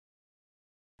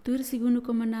Tur segundo o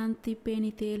comandante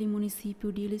PNTL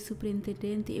município de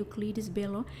superintendente Euclides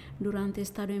Belo, durante o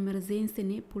estado de emergência,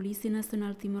 a Polícia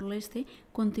Nacional Timor-Leste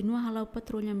continua a o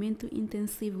patrulhamento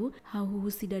intensivo ao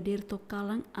husi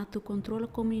tocalan ato controla a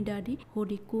comunidade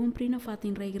onde cumpre na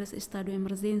fatem regras estado de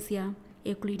emergência.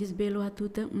 Euclides Belo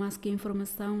atuta mais que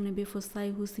informação na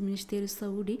befosai husi Ministério de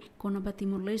Saúde com a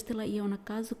Timor-Leste lá ia na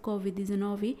caso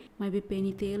Covid-19, mas a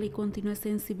PNTL continua a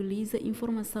sensibilizar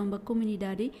informação da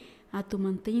comunidade ato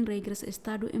mantém regras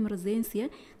estado de emergência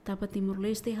tapa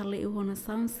Timor-Leste a lei o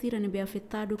nação sira nebe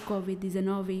afetado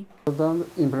Covid-19. Então,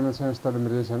 implementação do estado de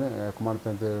emergência, né, como o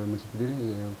município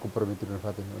dele comprometido na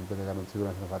fatem, de garantia de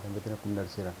segurança na fatem, na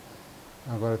comunidade sira.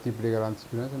 Agora tipo de garantia de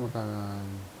segurança, maka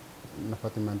na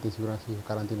fatem manter segurança e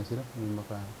quarentena sira,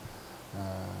 maka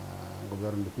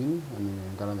governo define,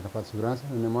 garantia na fatem segurança,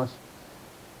 nós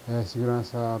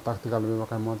segurança tática lebih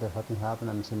makan monte fatin hat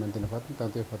na misi mantin fatin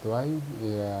tanto e fatuai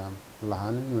e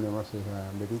lahan nune mas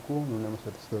beduku nune mas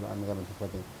tekstil anggaran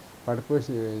fatin para depois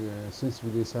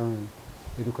sensibilização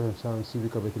educação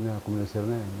cívica betina comunicação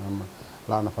né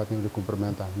lá na fatin de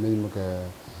cumprimenta mesmo que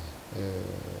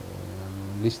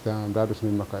lista dados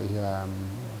mesmo que iha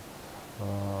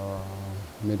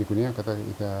médico nia kata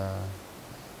kita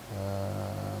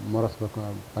moras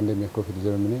pandemia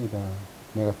Covid-19 ini kita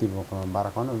negatif com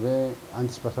baracona vê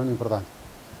antecipação importante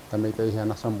também tem já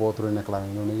nação outro na clave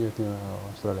não é eu tenho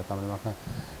Austrália também mas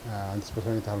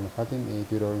antecipação está no fatin e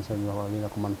tiro organização na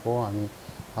comando po ani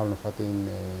hal no fatin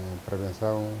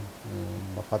prevenção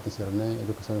fatin serene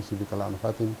educação cívica lá no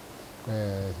fatin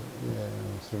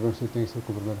serviço tem que se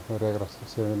cumprir regras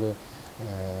serene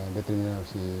determinado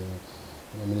se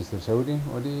Ministério de Saúde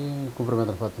ou de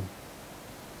cumprimento fatin.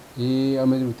 E ao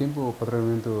mesmo tempo o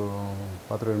patrulhamento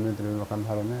de makan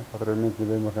hal né patrulhamento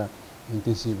de makan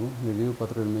intensivo jadi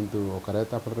patrulhamento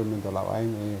careta patrulhamento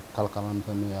lain e kalkalan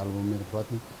também algum meio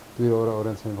fatin tudo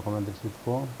orang sem comando de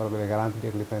situ para garantir que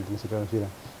ele tem necessidade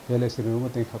de ele se não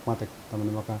tem que matek também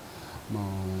makan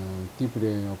tipo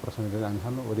de operação de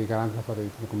anhalo ou de garantir para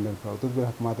itu kemudian tudo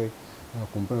berhak matek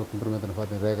cumprimento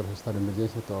fatin regras estado de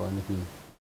emergência atau enfim.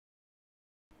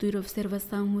 Tua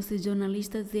observação husi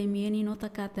jornalista ZMN nota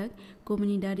kata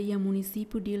comunidade e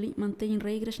município dele mantém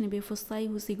regras na befosai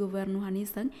husi governo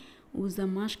hanisan usa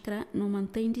máscara não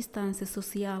mantém distância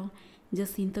social.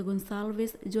 Jacinta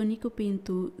Gonçalves, Johnny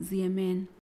Pinto,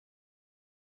 ZMN.